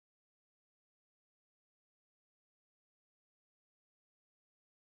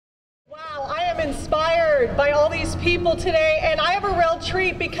inspired by all these people today, and I have a real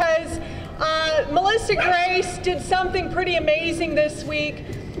treat because Melissa Grace did something pretty amazing this week.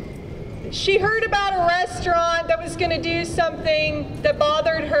 She heard about a restaurant that was going to do something that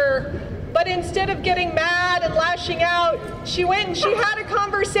bothered her, but instead of getting mad and lashing out, she went and she had a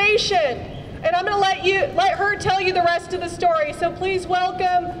conversation. And I'm going to let her tell you the rest of the story. So please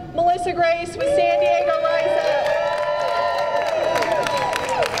welcome Melissa Grace with San Diego Rise Up.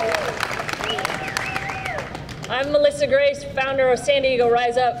 I'm Melissa Grace, founder of San Diego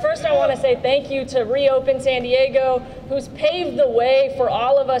Rise Up. First, I want to say thank you to Reopen San Diego, who's paved the way for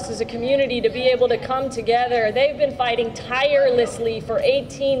all of us as a community to be able to come together. They've been fighting tirelessly for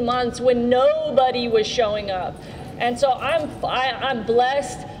 18 months when nobody was showing up. And so I'm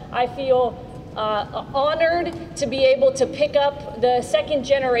blessed. I feel honored to be able to pick up the second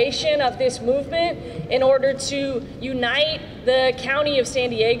generation of this movement in order to unite the county of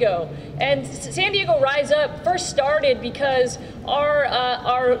San Diego. And San Diego Rise Up first started because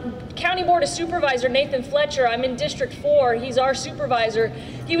our County Board of Supervisor, Nathan Fletcher, I'm in District 4, he's our supervisor,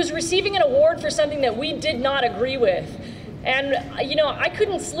 he was receiving an award for something that we did not agree with. And you know, I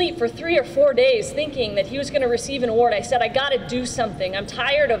couldn't sleep for 3 or 4 days thinking that he was going to receive an award. I said, I got to do something. I'm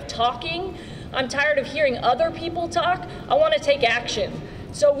tired of talking. I'm tired of hearing other people talk. I want to take action.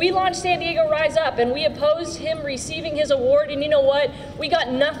 So we launched San Diego Rise Up, and we opposed him receiving his award. And you know what? We got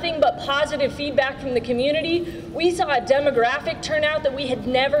nothing but positive feedback from the community. We saw a demographic turnout that we had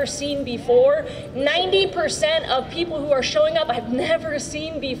never seen before. 90% of people who are showing up I've never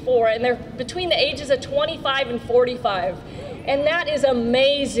seen before, and they're between the ages of 25 and 45. And that is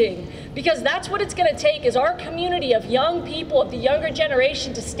amazing, because that's what it's going to take, is our community of young people, of the younger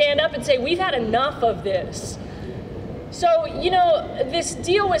generation, to stand up and say, we've had enough of this. So, you know, this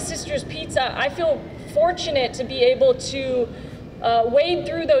deal with Sisters Pizza, I feel fortunate to be able to wade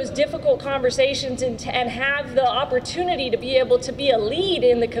through those difficult conversations and have the opportunity to be able to be a lead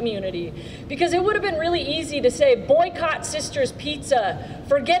in the community. Because it would have been really easy to say, boycott Sisters Pizza,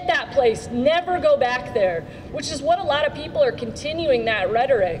 forget that place, never go back there, which is what a lot of people are continuing that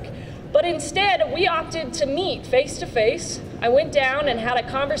rhetoric. But instead, we opted to meet face to face. I went down and had a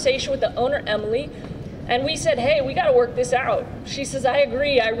conversation with the owner, Emily, and we said, hey, we got to work this out. She says, I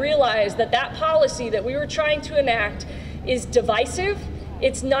agree. I realize that that policy that we were trying to enact is divisive,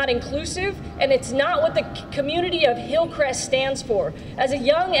 it's not inclusive, and it's not what the community of Hillcrest stands for. As a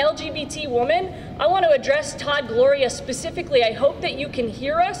young LGBT woman, I want to address Todd Gloria specifically. I hope that you can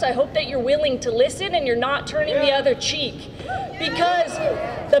hear us. I hope that you're willing to listen and you're not turning the other cheek. Because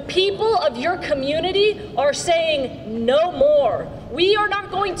the people of your community are saying no more. We are not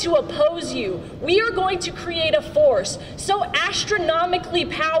going to oppose you. We are going to create a force so astronomically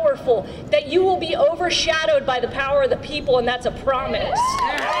powerful that you will be overshadowed by the power of the people, and that's a promise.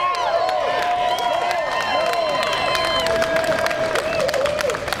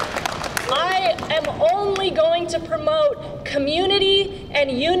 I am only going to promote community and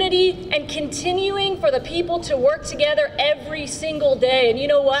unity and continuing for the people to work together every single day. And you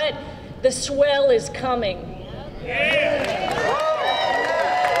know what? The swell is coming. Yeah.